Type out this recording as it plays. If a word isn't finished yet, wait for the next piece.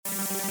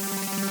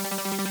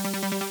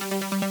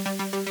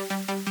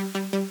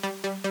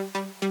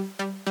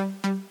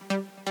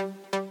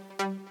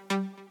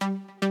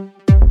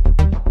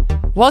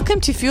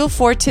Welcome to Fuel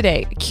for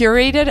Today,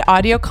 curated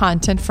audio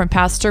content from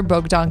Pastor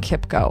Bogdan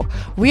Kipko.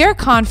 We are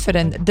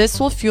confident this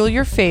will fuel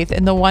your faith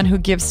in the one who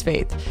gives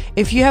faith.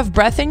 If you have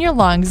breath in your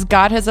lungs,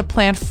 God has a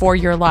plan for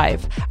your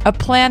life, a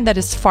plan that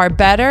is far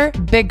better,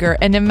 bigger,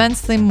 and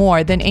immensely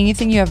more than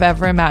anything you have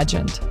ever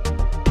imagined.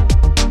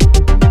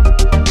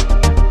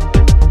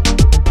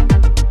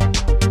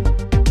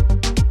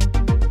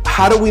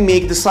 How do we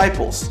make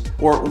disciples?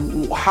 Or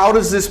how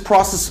does this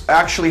process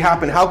actually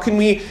happen? How can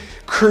we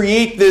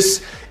create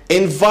this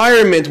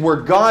environment where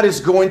God is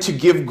going to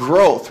give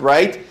growth,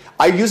 right?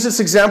 I used this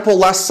example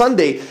last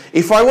Sunday.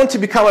 If I want to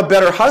become a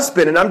better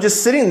husband and I'm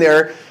just sitting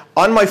there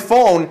on my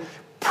phone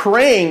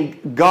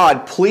praying,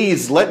 God,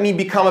 please let me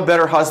become a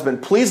better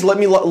husband. Please let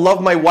me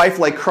love my wife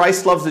like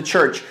Christ loves the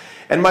church.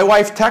 And my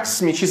wife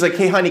texts me. She's like,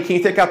 hey, honey, can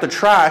you take out the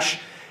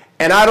trash?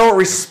 And I don't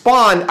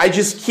respond. I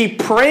just keep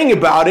praying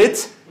about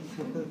it.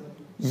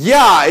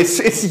 Yeah,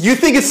 it's you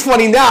think it's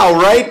funny now,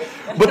 right?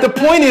 But the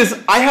point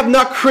is, I have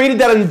not created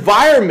that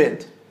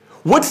environment.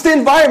 What's the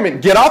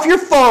environment? Get off your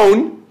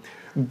phone,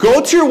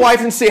 go to your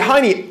wife and say,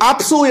 honey,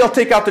 absolutely I'll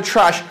take out the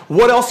trash.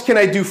 What else can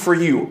I do for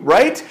you,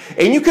 right?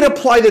 And you can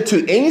apply that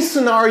to any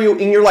scenario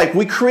in your life.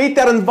 We create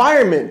that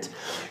environment.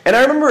 And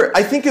I remember,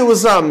 I think it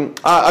was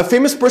a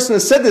famous person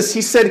that said this.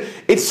 He said,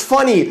 it's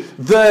funny,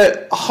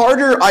 the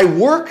harder I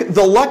work,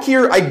 the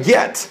luckier I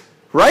get,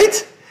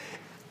 right?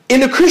 In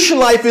the Christian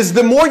life is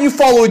the more you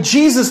follow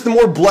Jesus, the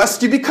more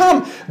blessed you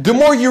become. The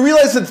more you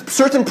realize that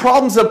certain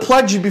problems that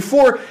plagued you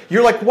before,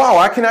 you're like, wow,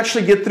 I can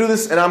actually get through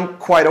this and I'm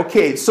quite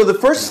okay. So the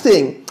first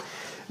thing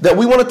that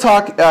we want to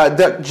talk,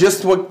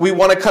 what we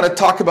want to kind of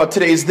talk about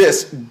today is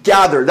this,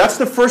 gather. That's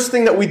the first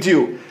thing that we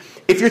do.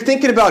 If you're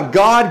thinking about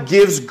God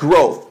gives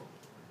growth,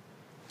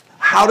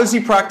 how does he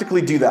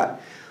practically do that?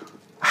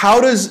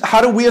 How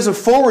do we as a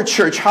Forward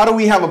Church, how do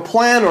we have a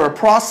plan or a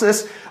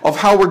process of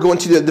how we're going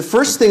to do it? The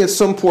first thing that's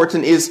so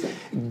important is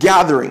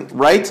gathering,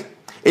 right?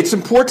 It's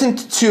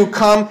important to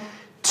come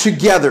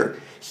together.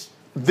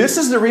 This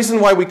is the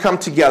reason why we come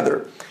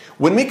together.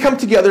 When we come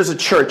together as a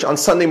church on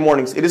Sunday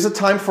mornings, it is a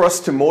time for us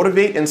to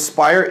motivate,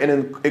 inspire,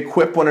 and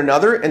equip one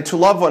another and to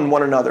love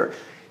one another.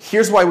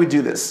 Here's why we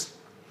do this.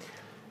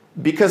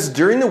 Because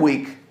during the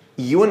week,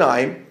 you and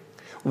I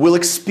will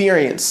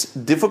experience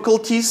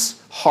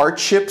difficulties,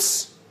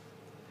 hardships,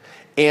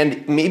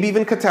 and maybe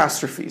even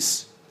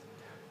catastrophes.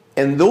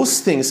 And those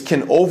things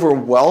can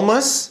overwhelm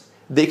us,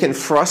 they can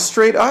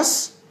frustrate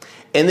us,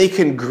 and they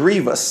can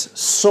grieve us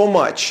so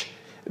much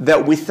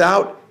that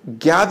without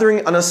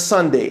gathering on a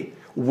Sunday,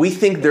 we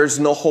think there's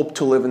no hope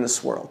to live in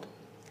this world.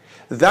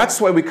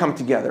 That's why we come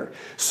together.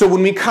 So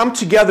when we come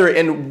together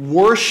and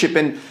worship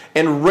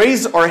and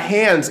raise our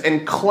hands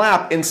and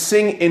clap and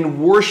sing in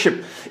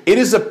worship, it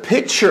is a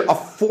picture, a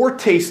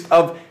foretaste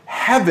of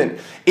heaven.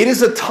 It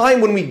is a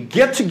time when we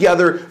get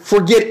together,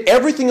 forget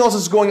everything else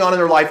that's going on in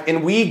our life,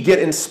 and we get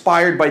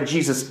inspired by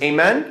Jesus.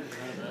 Amen?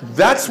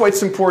 That's why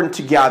it's important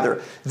to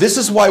gather. This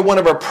is why one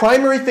of our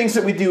primary things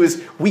that we do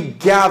is we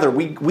gather.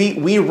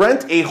 We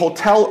rent a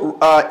hotel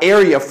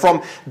area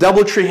from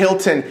Doubletree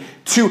Hilton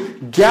to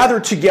gather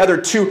together,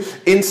 to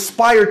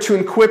inspire, to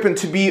equip, and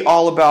to be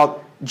all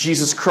about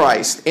Jesus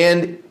Christ.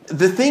 And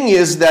the thing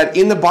is that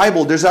in the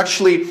Bible, there's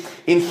actually,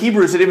 in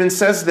Hebrews, it even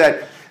says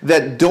that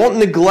don't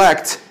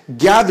neglect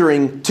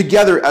gathering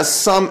together as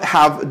some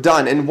have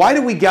done. And why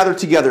do we gather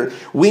together?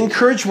 We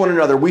encourage one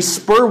another. We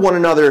spur one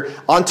another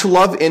onto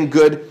love and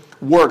good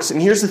works. And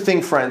here's the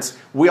thing, friends.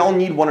 We all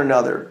need one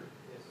another.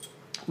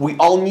 We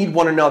all need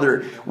one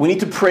another. We need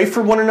to pray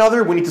for one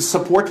another. We need to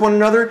support one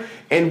another.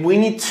 And we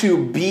need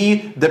to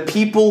be the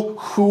people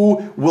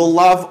who will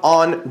love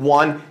on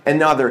one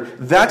another.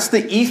 That's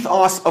the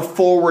ethos of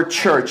Forward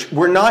Church.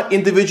 We're not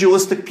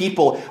individualistic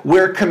people.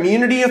 We're a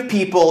community of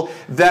people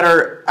that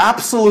are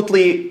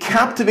absolutely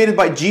captivated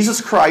by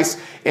Jesus Christ.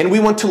 And we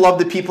want to love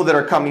the people that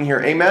are coming here.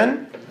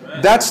 Amen?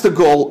 That's the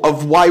goal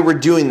of why we're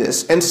doing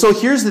this. And so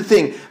here's the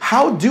thing.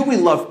 How do we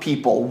love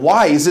people?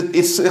 Why?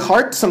 It's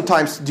hard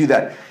sometimes to do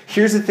that.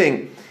 Here's the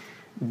thing.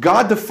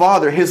 God the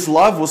Father, his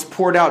love was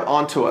poured out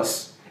onto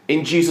us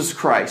in Jesus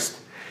Christ.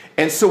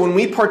 And so when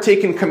we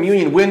partake in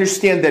communion, we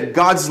understand that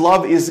God's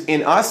love is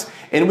in us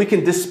and we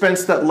can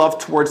dispense that love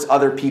towards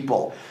other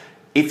people.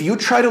 If you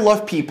try to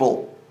love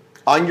people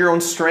on your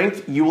own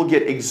strength, you will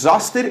get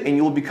exhausted and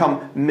you will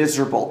become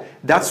miserable.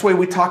 That's why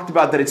we talked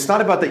about that. It's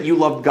not about that you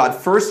loved God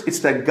first, it's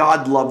that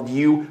God loved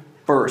you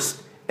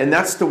first. And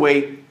that's the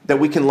way that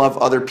we can love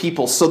other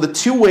people. So the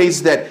two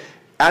ways that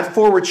at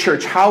Forward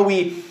Church, how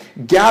we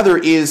gather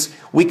is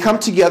we come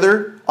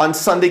together on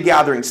Sunday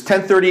gatherings,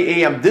 10:30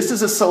 a.m. This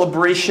is a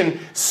celebration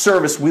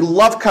service. We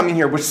love coming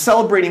here. We're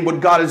celebrating what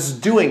God is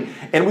doing.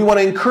 And we want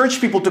to encourage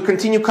people to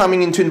continue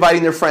coming and to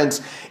inviting their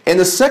friends. And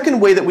the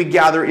second way that we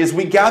gather is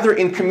we gather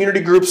in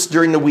community groups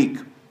during the week.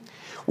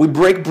 We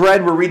break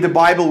bread, we read the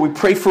Bible, we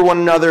pray for one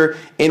another,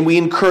 and we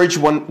encourage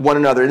one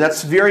another. And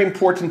that's very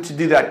important to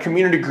do that,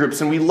 community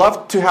groups. And we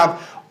love to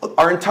have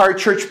our entire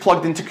church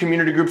plugged into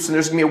community groups, and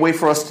there's going to be a way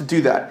for us to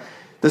do that.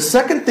 The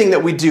second thing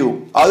that we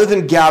do, other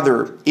than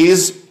gather,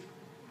 is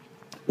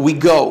we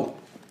go.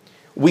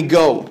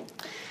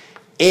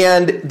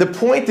 And the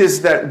point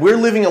is that we're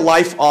living a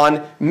life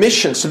on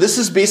mission. So this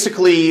is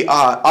basically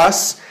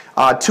us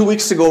 2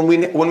 weeks ago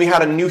when we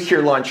had a New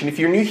Here lunch. And if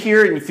you're new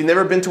here and if you've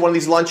never been to one of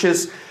these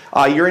lunches,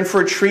 you're in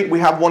for a treat. We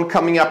have one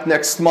coming up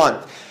next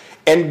month.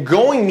 And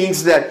going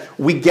means that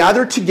we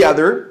gather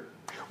together,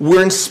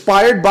 we're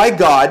inspired by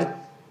God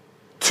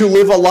to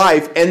live a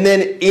life, and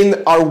then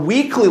in our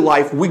weekly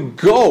life, we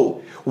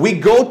go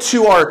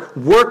to our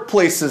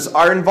workplaces,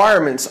 our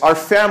environments, our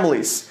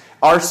families,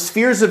 our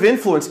spheres of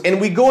influence, and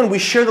we go and we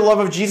share the love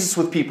of Jesus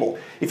with people.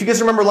 If you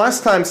guys remember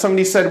last time,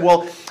 somebody said,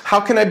 well,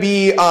 how can I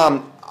be,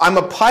 I'm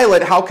a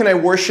pilot, how can I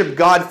worship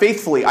God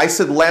faithfully? I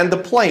said, land the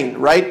plane,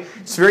 right?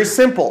 It's very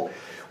simple.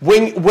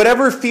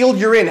 Whatever field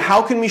you're in,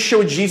 how can we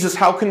show Jesus?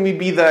 How can we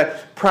be the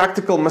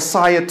practical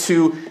Messiah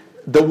to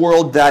the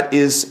world that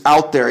is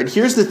out there? And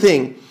here's the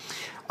thing.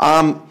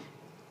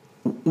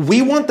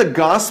 We want the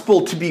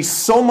gospel to be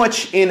so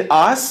much in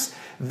us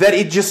that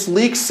it just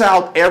leaks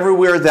out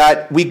everywhere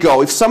that we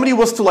go. If somebody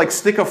was to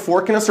stick a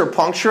fork in us or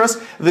puncture us,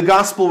 the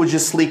gospel would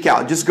just leak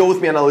out. Just go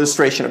with me on an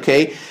illustration,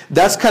 okay?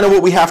 That's kind of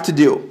what we have to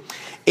do.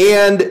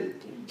 And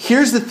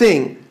here's the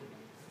thing.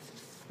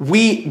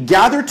 We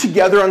gather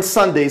together on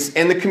Sundays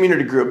in the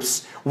community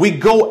groups. We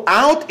go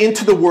out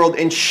into the world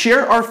and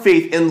share our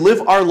faith and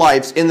live our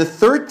lives. And the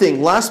third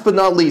thing, last but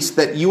not least,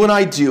 that you and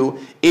I do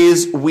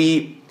is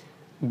we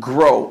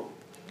grow.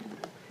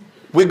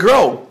 We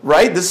grow,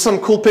 right? This is some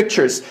cool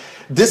pictures.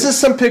 This is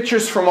some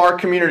pictures from our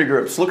community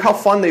groups. Look how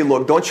fun they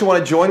look. Don't you want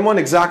to join one?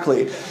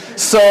 Exactly.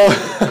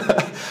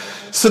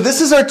 So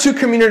this is our 2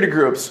 community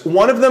groups.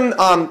 One of them,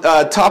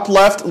 top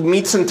left,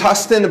 meets in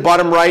Tustin.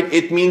 Bottom right,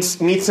 it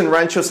meets in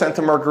Rancho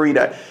Santa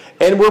Margarita.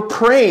 And we're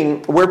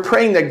praying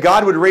that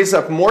God would raise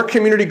up more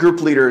community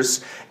group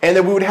leaders and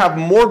that we would have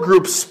more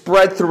groups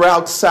spread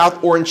throughout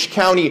South Orange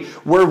County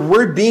where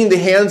we're being the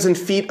hands and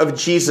feet of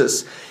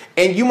Jesus.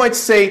 And you might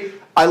say,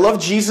 I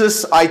love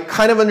Jesus, I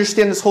kind of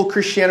understand this whole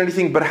Christianity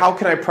thing, but how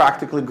can I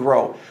practically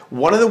grow?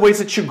 One of the ways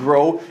that you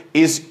grow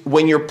is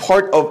when you're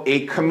part of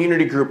a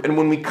community group. And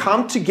when we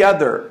come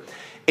together,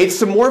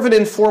 it's more of an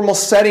informal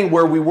setting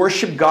where we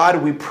worship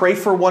God, we pray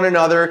for one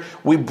another,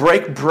 we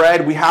break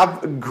bread, we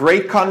have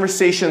great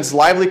conversations,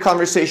 lively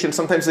conversations.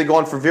 Sometimes they go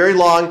on for very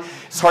long.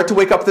 It's hard to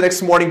wake up the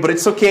next morning, but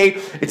it's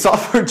okay. It's all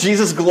for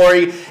Jesus'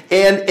 glory.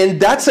 And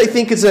that's, I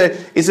think, is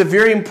a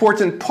very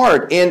important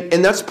part.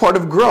 And that's part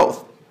of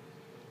growth.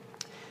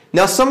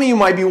 Now, some of you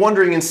might be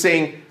wondering and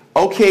saying,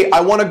 okay,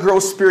 I want to grow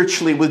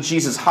spiritually with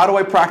Jesus. How do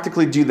I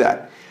practically do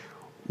that?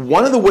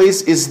 One of the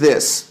ways is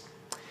this.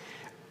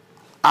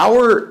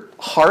 Our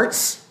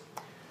hearts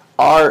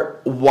are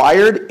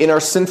wired in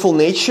our sinful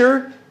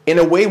nature in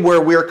a way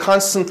where we are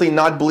constantly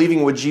not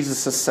believing what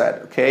Jesus has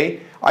said, okay?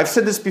 I've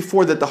said this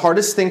before, that the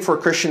hardest thing for a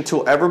Christian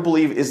to ever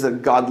believe is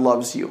that God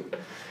loves you.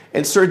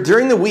 And so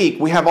during the week,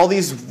 we have all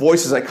these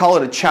voices. I call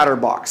it a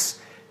chatterbox,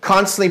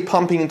 constantly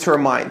pumping into our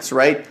minds,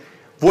 right?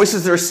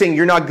 Voices that are saying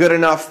you're not good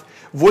enough.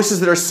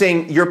 Voices that are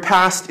saying your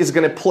past is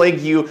going to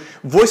plague you.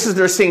 Voices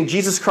that are saying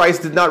Jesus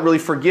Christ did not really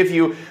forgive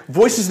you.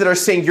 Voices that are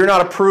saying you're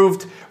not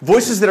approved.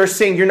 Voices that are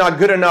saying you're not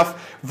good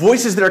enough.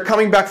 Voices that are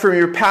coming back from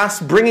your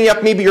past, bringing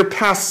up maybe your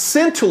past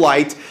sin to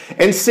light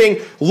and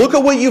saying, look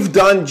at what you've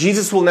done.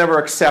 Jesus will never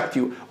accept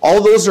you.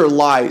 All those are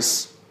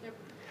lies. Yep.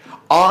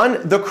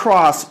 On the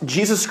cross,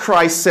 Jesus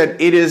Christ said,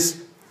 it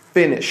is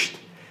finished.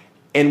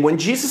 And when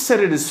Jesus said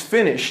it is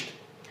finished,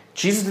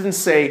 Jesus didn't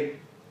say,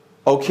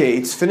 okay,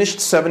 it's finished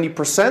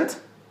 70%.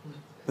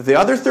 The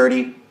other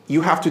 30,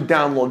 you have to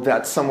download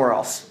that somewhere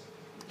else.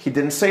 He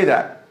didn't say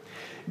that.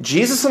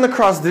 Jesus on the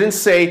cross didn't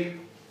say,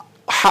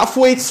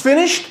 halfway it's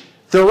finished,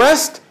 the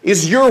rest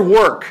is your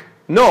work.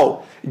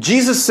 No,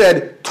 Jesus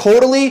said,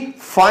 totally,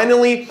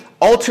 finally,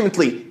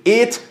 ultimately,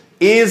 it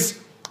is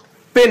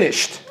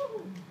finished.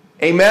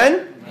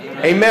 Amen?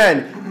 Amen.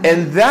 Amen.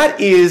 And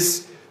that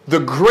is the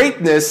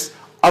greatness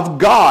of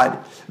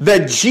God.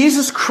 That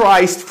Jesus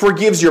Christ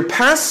forgives your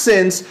past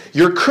sins,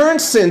 your current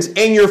sins,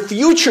 and your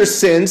future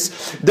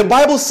sins. The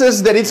Bible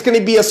says that it's going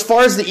to be as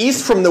far as the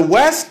east from the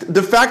west.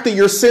 The fact that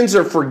your sins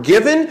are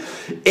forgiven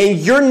and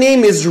your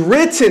name is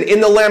written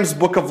in the Lamb's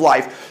Book of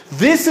Life.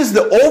 This is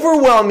the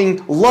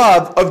overwhelming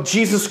love of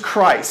Jesus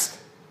Christ.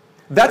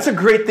 That's a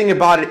great thing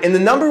about it. And the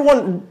number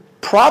one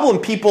problem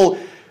people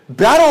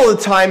battle all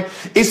the time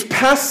is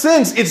past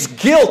sins. It's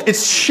guilt.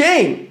 It's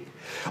shame.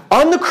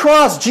 On the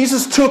cross,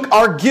 Jesus took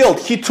our guilt.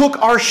 He took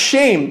our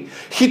shame.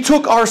 He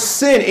took our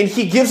sin, and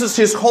He gives us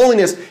His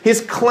holiness,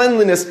 His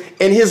cleanliness,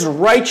 and His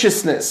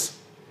righteousness.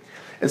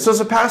 And so as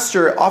a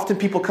pastor, often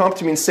people come up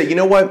to me and say, you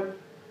know what?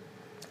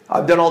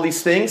 I've done all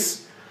these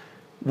things.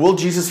 Will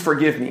Jesus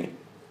forgive me?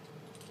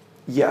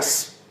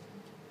 Yes.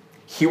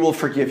 He will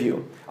forgive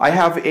you. I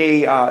have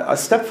a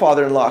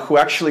stepfather-in-law who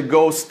actually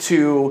goes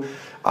to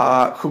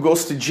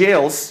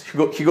jails.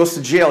 He goes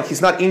to jail.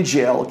 He's not in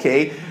jail,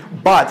 okay?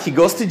 But he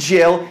goes to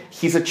jail.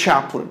 He's a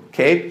chaplain,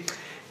 okay?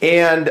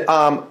 And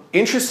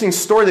interesting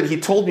story that he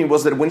told me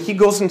was that when he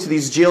goes into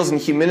these jails and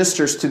he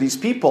ministers to these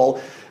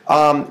people,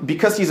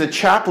 because he's a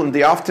chaplain,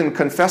 they often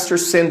confess their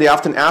sin. They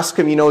often ask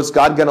him, is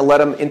God going to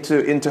let him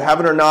into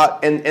heaven or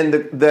not? And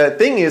the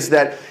thing is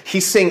that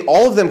he's saying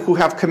all of them who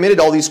have committed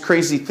all these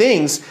crazy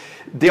things,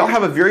 they all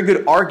have a very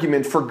good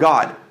argument for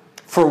God,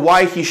 for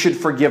why he should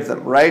forgive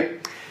them,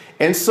 right?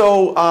 And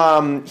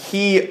so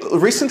he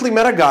recently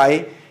met a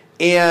guy,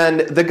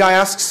 and the guy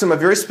asks him a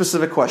very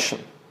specific question.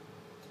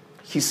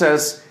 He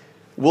says,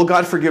 will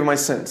God forgive my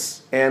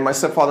sins? And my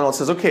stepfather-in-law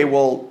says, okay,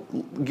 well,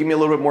 give me a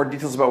little bit more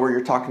details about what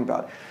you're talking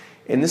about.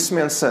 And this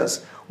man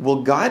says,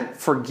 will God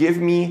forgive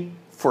me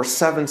for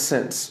 7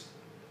 sins?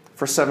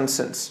 For 7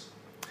 sins.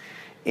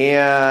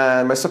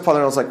 And my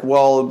stepfather-in-law was like,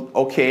 well,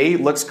 okay,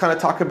 let's kind of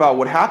talk about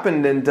what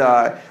happened and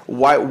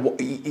why.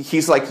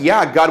 He's like,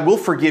 yeah, God will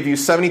forgive you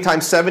 70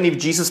 times 70. If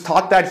Jesus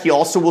taught that, he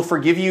also will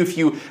forgive you if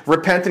you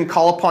repent and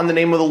call upon the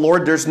name of the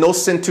Lord. There's no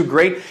sin too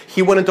great.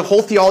 He went into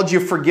whole theology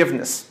of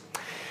forgiveness.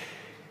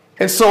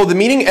 And so the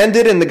meeting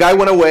ended and the guy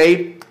went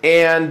away.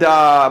 And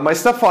my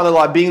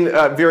stepfather-in-law, being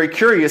very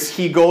curious,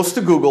 he goes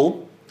to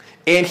Google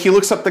and he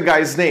looks up the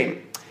guy's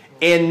name.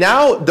 And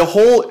now the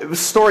whole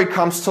story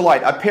comes to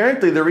light.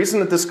 Apparently, the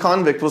reason that this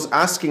convict was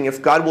asking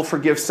if God will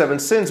forgive 7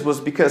 sins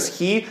was because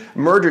he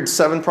murdered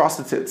 7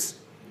 prostitutes.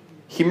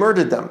 He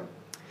murdered them.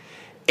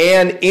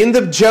 And in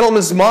the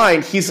gentleman's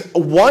mind, he's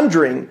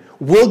wondering,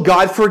 will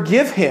God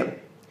forgive him?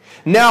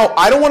 Now,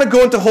 I don't want to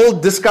go into a whole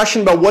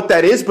discussion about what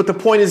that is, but the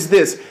point is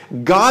this.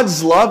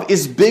 God's love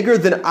is bigger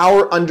than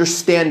our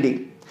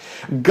understanding.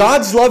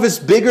 God's love is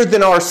bigger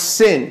than our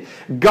sin.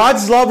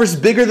 God's love is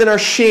bigger than our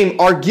shame,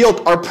 our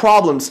guilt, our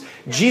problems.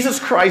 Jesus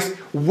Christ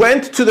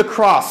went to the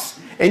cross,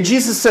 and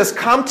Jesus says,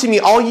 come to me,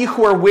 all ye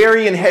who are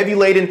weary and heavy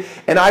laden,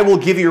 and I will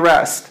give you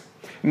rest.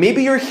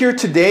 Maybe you're here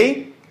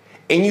today,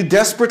 and you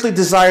desperately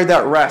desire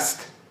that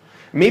rest.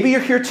 Maybe you're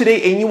here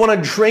today, and you want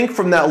to drink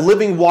from that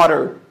living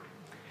water.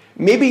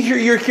 Maybe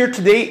you're here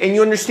today and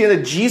you understand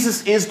that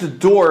Jesus is the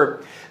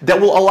door that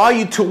will allow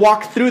you to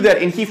walk through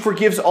that, and he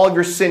forgives all of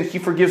your sin. He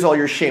forgives all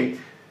your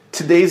shame.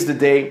 Today's the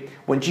day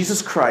when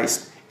Jesus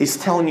Christ is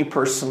telling you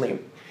personally,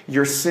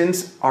 your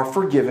sins are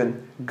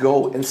forgiven.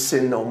 Go and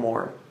sin no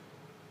more.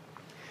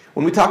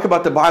 When we talk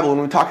about the Bible,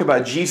 when we talk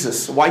about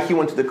Jesus, why he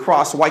went to the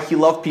cross, why he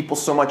loved people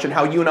so much, and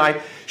how you and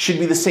I should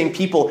be the same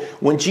people.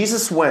 When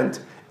Jesus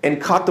went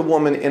and caught the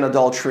woman in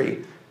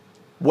adultery,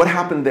 what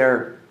happened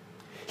there?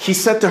 He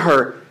said to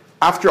her,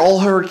 after all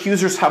her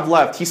accusers have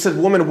left, he said,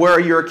 woman, where are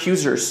your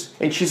accusers?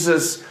 And she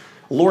says,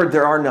 Lord,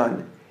 there are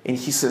none. And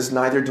he says,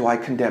 neither do I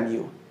condemn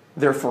you.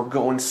 Therefore,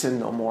 go and sin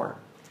no more.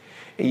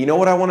 And you know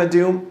what I want to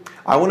do?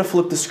 I want to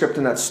flip the script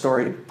in that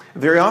story.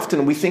 Very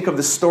often we think of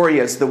the story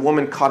as the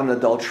woman caught in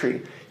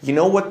adultery. You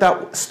know what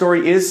that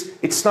story is?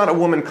 It's not a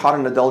woman caught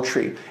in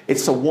adultery.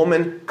 It's a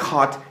woman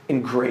caught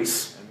in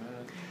grace.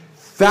 Amen.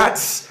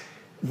 That's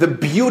the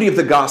beauty of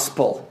the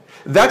gospel.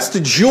 That's the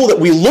jewel that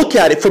we look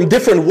at it from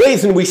different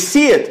ways and we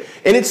see it.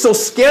 And it's so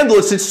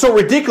scandalous, it's so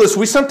ridiculous.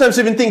 We sometimes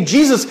even think,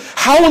 Jesus,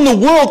 how in the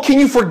world can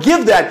you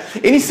forgive that?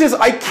 And he says,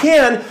 I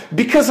can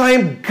because I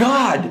am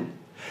God.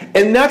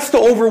 And that's the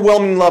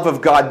overwhelming love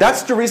of God.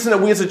 That's the reason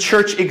that we as a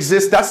church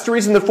exist. That's the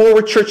reason the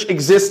Forward Church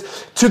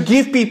exists, to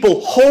give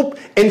people hope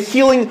and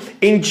healing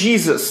in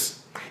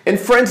Jesus. And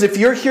friends, if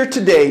you're here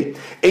today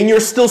and you're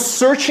still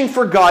searching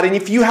for God, and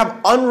if you have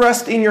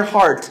unrest in your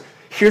heart,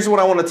 here's what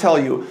I want to tell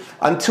you.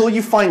 Until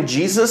you find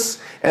Jesus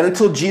and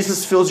until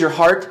Jesus fills your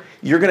heart,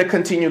 you're going to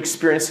continue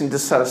experiencing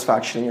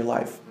dissatisfaction in your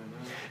life.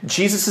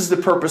 Jesus is the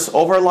purpose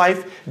of our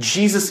life.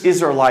 Jesus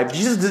is our life.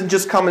 Jesus didn't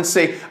just come and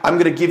say, I'm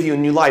going to give you a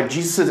new life.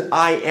 Jesus said,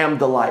 I am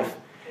the life.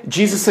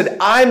 Jesus said,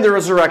 I'm the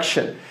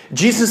resurrection.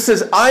 Jesus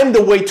says, I'm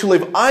the way to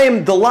live. I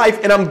am the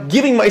life, and I'm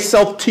giving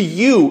myself to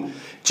you.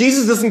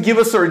 Jesus doesn't give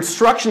us our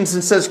instructions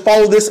and says,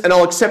 follow this and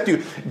I'll accept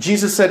you.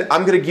 Jesus said,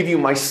 I'm going to give you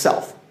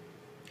myself.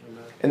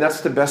 And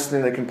that's the best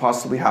thing that can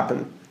possibly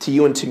happen to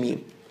you and to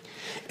me.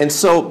 And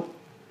so,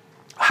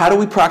 how do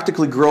we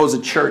practically grow as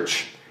a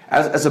church,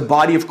 as a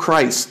body of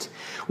Christ?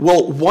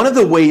 Well, one of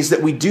the ways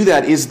that we do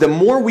that is the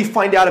more we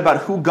find out about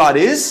who God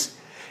is,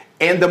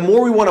 and the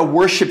more we want to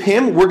worship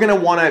Him, we're going to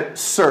want to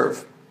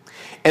serve.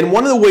 And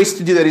one of the ways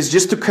to do that is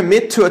just to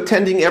commit to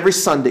attending every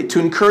Sunday, to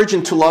encourage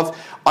and to love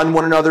on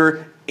one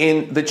another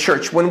in the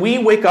church. When we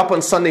wake up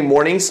on Sunday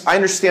mornings, I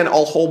understand a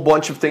whole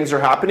bunch of things are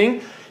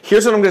happening.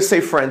 Here's what I'm going to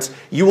say, friends.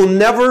 You will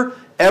never,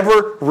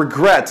 ever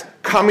regret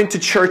coming to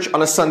church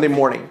on a Sunday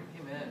morning.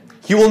 Amen.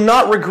 You will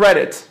not regret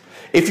it.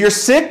 If you're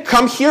sick,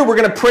 come here. We're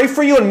going to pray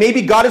for you, and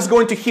maybe God is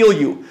going to heal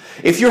you.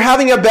 If you're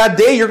having a bad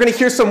day, you're going to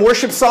hear some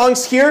worship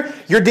songs here.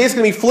 Your day's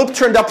going to be flipped,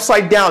 turned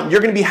upside down. You're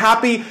going to be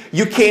happy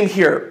you came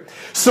here.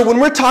 So when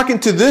we're talking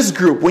to this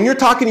group, when you're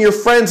talking to your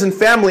friends and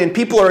family, and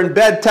people are in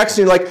bed texting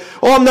you like,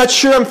 oh, I'm not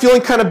sure, I'm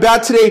feeling kind of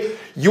bad today.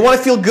 You want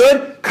to feel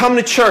good? Come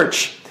to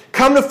church.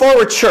 Come to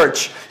Forward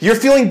Church. You're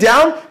feeling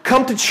down?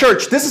 Come to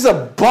church. This is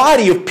a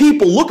body of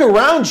people. Look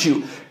around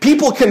you.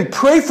 People can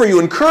pray for you,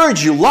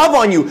 encourage you, love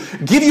on you,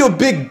 give you a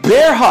big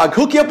bear hug,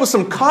 hook you up with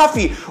some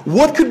coffee.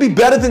 What could be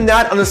better than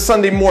that on a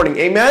Sunday morning?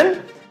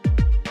 Amen?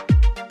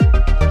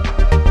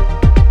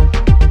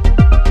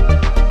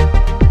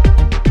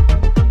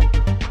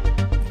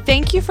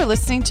 Thank you for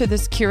listening to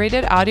this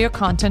curated audio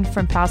content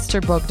from Pastor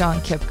Bogdan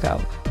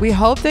Kipko. We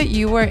hope that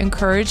you were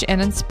encouraged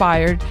and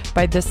inspired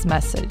by this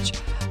message.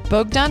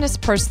 Bogdan is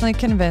personally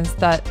convinced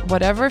that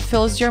whatever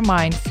fills your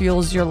mind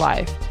fuels your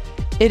life.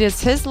 It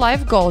is his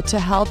life goal to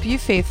help you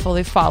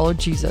faithfully follow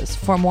Jesus.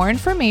 For more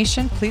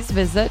information, please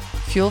visit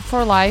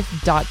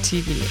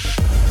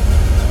fuelforlife.tv.